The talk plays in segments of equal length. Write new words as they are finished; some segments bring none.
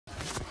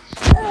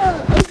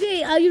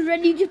are you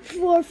ready to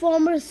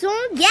perform a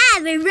song? Yeah,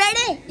 we're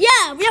ready.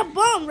 Yeah, we are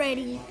born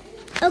ready.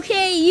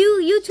 Okay,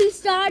 you two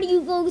start. You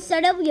go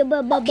set up your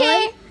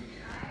Okay.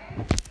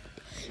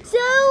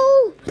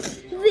 So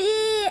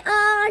we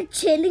are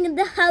chilling in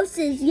the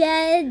houses.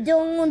 Yeah,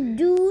 don't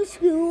do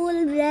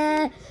school.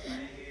 Yeah.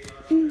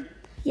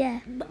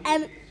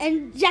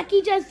 And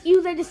Jackie just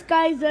used a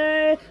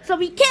disguiser, so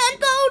we can't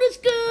go to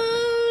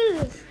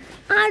school.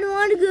 I don't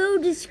want to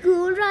go to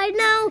school right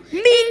now.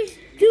 Me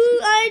too.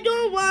 I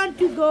don't want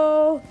to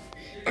go.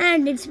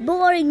 And it's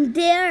boring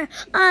there.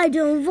 I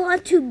don't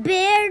want to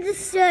bear the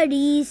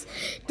studies.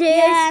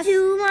 There's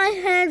to my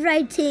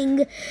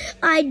handwriting.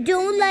 I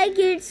don't like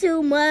it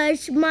so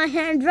much. My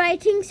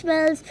handwriting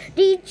smells.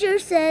 Teacher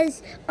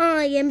says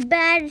I am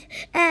bad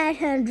at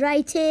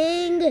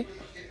handwriting.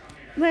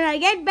 When I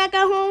get back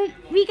at home,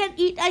 we can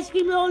eat ice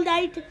cream all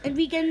night, and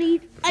we can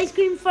eat ice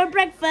cream for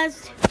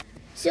breakfast.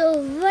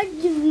 So what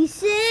do we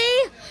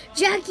say?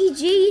 Jackie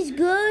G is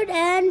good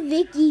and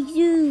Vicky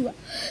too.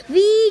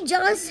 We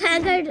just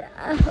hang out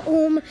at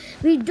home.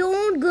 We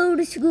don't go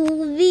to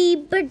school. We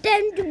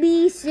pretend to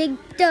be sick.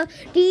 The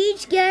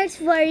teacher gets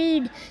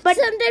worried. But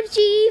sometimes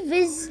she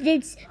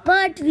visits,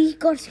 but we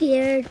got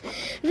scared.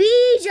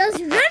 We just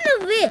run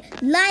away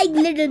like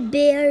little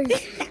bears.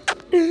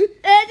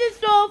 That is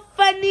so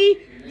funny.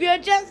 We are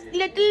just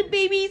little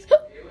babies.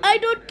 I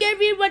don't care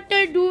what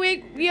they're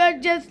doing. We are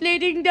just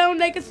laying down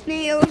like a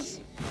snails.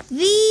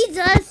 We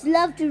just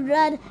love to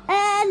run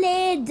and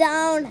lay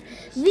down.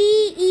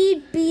 We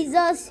eat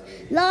pizzas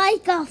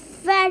like a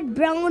fat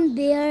brown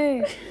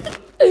bear.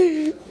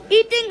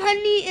 Eating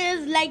honey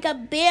is like a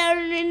bear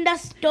in the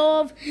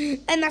stove,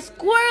 and a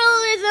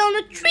squirrel is on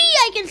a tree.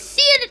 I can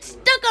see it. It's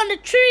stuck on the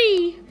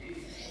tree.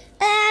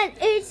 And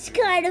it's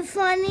kind of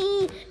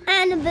funny.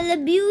 Animal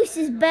abuse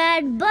is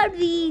bad, but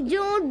we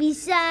don't be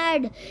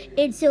sad.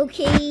 It's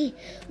okay.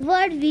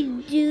 What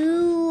we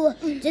do,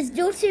 just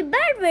don't say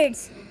bad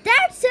words.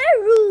 That's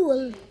a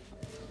rule.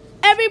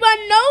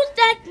 Everyone knows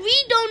that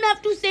we don't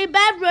have to say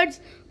bad words,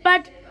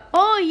 but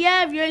oh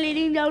yeah, we are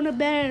laying down a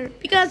bear.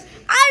 Because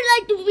I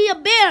like to be a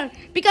bear.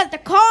 Because the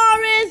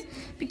car is.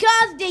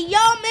 Because they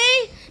yell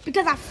me.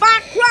 Because I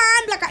fight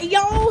crime like a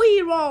yo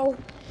hero.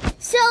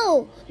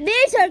 So,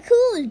 bears are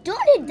cool.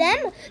 Don't hit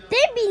them.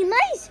 They be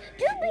nice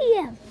to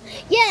be.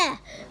 Yeah,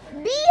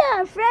 be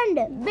our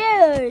friend,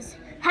 bears.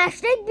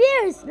 Hashtag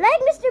bears,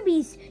 like Mr.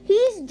 Beast.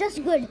 He's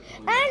just good.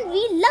 And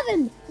we love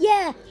him.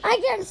 Yeah,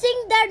 I can't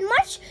sing that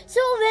much, so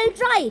we'll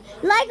try.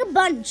 Like a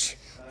bunch.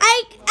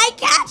 I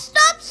can't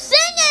stop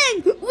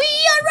singing.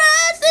 We are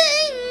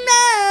rising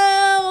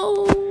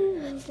now.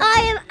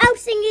 I am out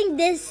singing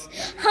this.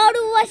 How do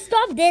I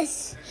stop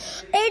this?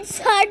 It's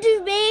hard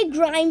to make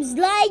rhymes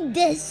like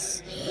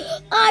this.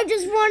 I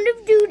just want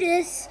to do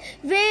this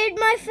with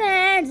my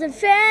fans and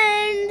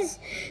friends.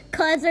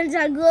 Cousins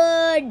are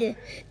good.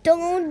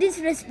 Don't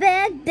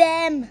disrespect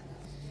them.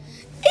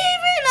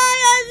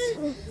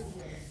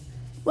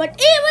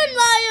 Even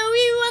while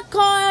we were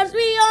cars,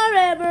 we are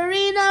ever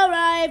in a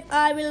ride.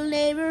 I will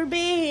never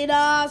be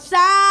a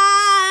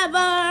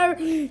cyber.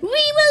 We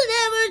will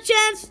never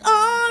chance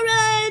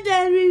alright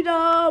and we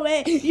know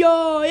it.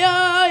 Yo,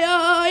 yo,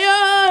 yo, yo,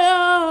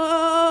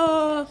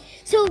 yo.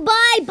 So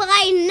bye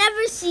bye.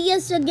 Never see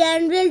us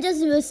again. We'll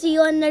just see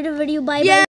you on another video. Bye bye.